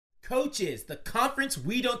Coaches, the conference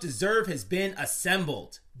we don't deserve has been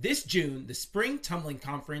assembled. This June, the Spring Tumbling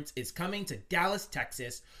Conference is coming to Dallas,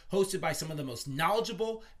 Texas, hosted by some of the most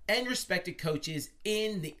knowledgeable and respected coaches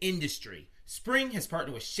in the industry. Spring has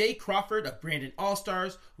partnered with Shay Crawford of Brandon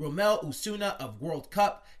All-Stars, Romel Usuna of World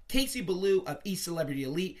Cup, Casey Ballou of East Celebrity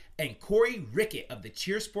Elite, and Corey Rickett of the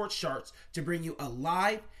Cheer Sports Sharks to bring you a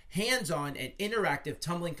live, hands-on, and interactive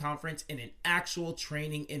tumbling conference in an actual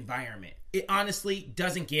training environment. It honestly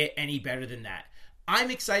doesn't get any better than that. I'm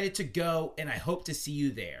excited to go, and I hope to see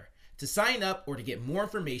you there. To sign up or to get more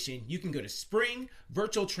information, you can go to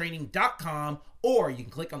springvirtualtraining.com or you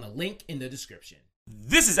can click on the link in the description.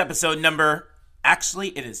 This is episode number... Actually,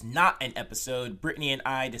 it is not an episode. Brittany and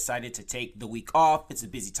I decided to take the week off. It's a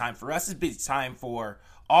busy time for us. It's a busy time for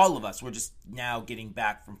all of us. We're just now getting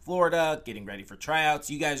back from Florida, getting ready for tryouts.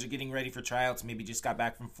 You guys are getting ready for tryouts. Maybe just got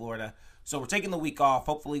back from Florida. So we're taking the week off.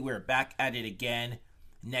 Hopefully we're back at it again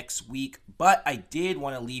next week. But I did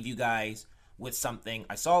want to leave you guys with something.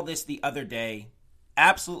 I saw this the other day.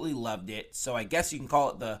 Absolutely loved it. So I guess you can call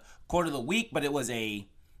it the quote of the week, but it was a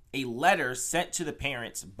letter sent to the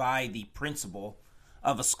parents by the principal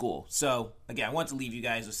of a school. So, again, I want to leave you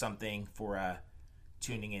guys with something for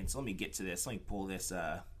tuning in. So let me get to this. Let me pull this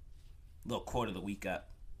little quote of the week up.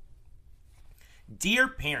 Dear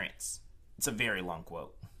parents, it's a very long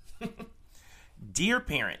quote. Dear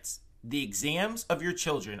parents, the exams of your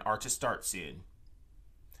children are to start soon.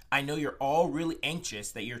 I know you're all really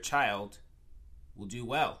anxious that your child will do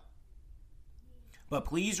well. But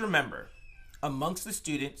please remember, amongst the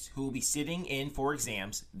students who will be sitting in for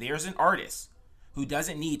exams, there's an artist who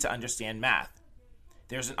doesn't need to understand math.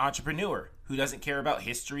 There's an entrepreneur who doesn't care about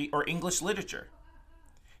history or English literature.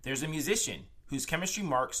 There's a musician whose chemistry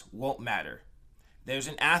marks won't matter. There's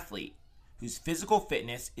an athlete whose physical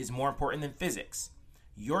fitness is more important than physics.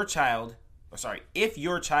 If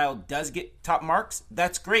your child does get top marks,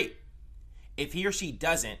 that's great. If he or she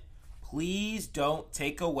doesn't, please don't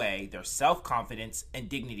take away their self-confidence and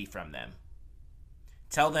dignity from them.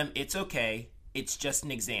 Tell them it's okay, it's just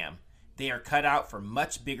an exam. They are cut out for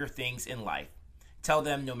much bigger things in life. Tell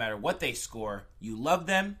them no matter what they score, you love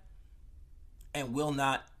them and will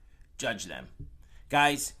not judge them.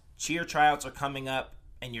 Guys, cheer tryouts are coming up,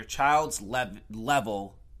 and your child's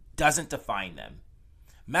level doesn't define them.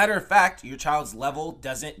 Matter of fact, your child's level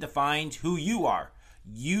doesn't define who you are.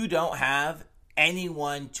 You don't have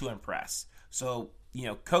anyone to impress. So,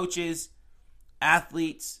 coaches,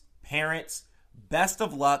 athletes, parents, best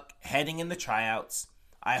of luck heading in the tryouts.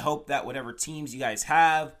 I hope that whatever teams you guys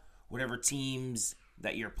have, whatever teams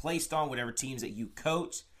that you're placed on, whatever teams that you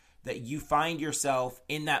coach, that you find yourself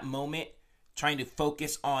in that moment trying to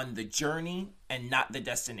focus on the journey and not the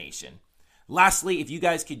destination. Lastly, if you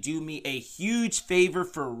guys could do me a huge favor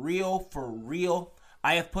for real,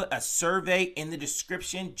 I have put a survey in the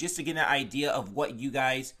description just to get an idea of what you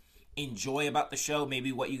guys enjoy about the show,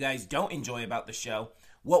 maybe what you guys don't enjoy about the show,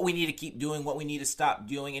 what we need to keep doing, what we need to stop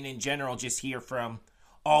doing, and in general, just hear from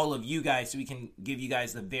all of you guys so we can give you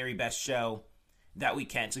guys the very best show that we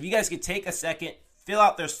can. So if you guys could take a second, fill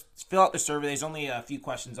out the survey. There's only a few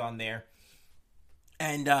questions on there.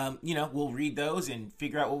 And, we'll read those and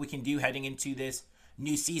figure out what we can do heading into this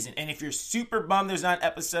new season. And if you're super bummed there's not an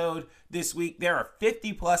episode this week, there are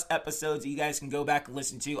 50-plus episodes that you guys can go back and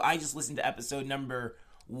listen to. I just listened to episode number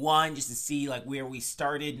 1 just to see where we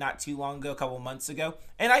started not too long ago, a couple months ago.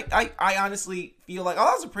 And I honestly feel like, that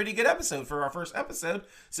was a pretty good episode for our first episode.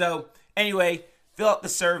 So anyway, fill out the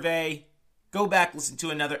survey, go back, listen to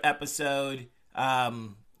another episode.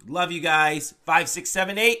 Love you guys. 5, 6,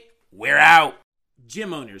 7, 8. We're out.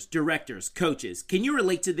 Gym owners, directors, coaches, can you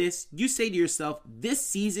relate to this? You say to yourself, this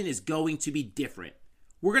season is going to be different.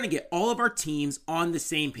 We're going to get all of our teams on the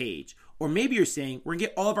same page. Or maybe you're saying we're going to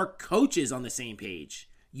get all of our coaches on the same page.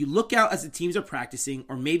 You look out as the teams are practicing,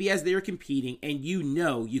 or maybe as they are competing, and you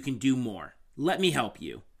know you can do more. Let me help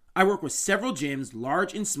you. I work with several gyms,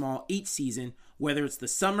 large and small, each season, whether it's the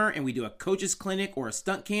summer and we do a coaches clinic or a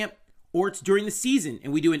stunt camp, or it's during the season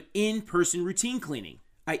and we do an in-person routine cleaning.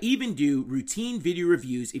 I even do routine video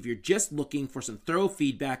reviews if you're just looking for some thorough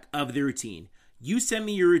feedback of the routine. You send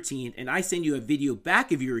me your routine and I send you a video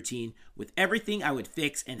back of your routine with everything I would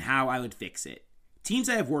fix and how I would fix it. Teams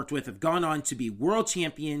I have worked with have gone on to be world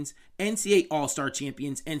champions, NCAA All-Star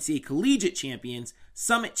champions, NCAA Collegiate champions,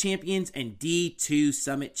 Summit champions, and D2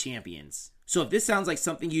 Summit champions. So if this sounds like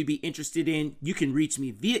something you'd be interested in, you can reach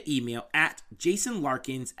me via email at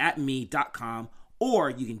jasonlarkins@me.com,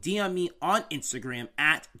 or you can DM me on Instagram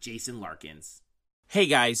at jasonlarkins. Hey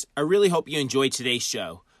guys, I really hope you enjoyed today's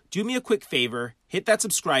show. Do me a quick favor, hit that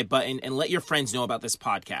subscribe button and let your friends know about this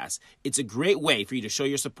podcast. It's a great way for you to show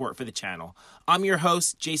your support for the channel. I'm your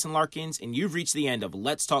host, Jason Larkins, and you've reached the end of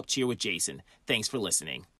Let's Talk Cheer with Jason. Thanks for listening.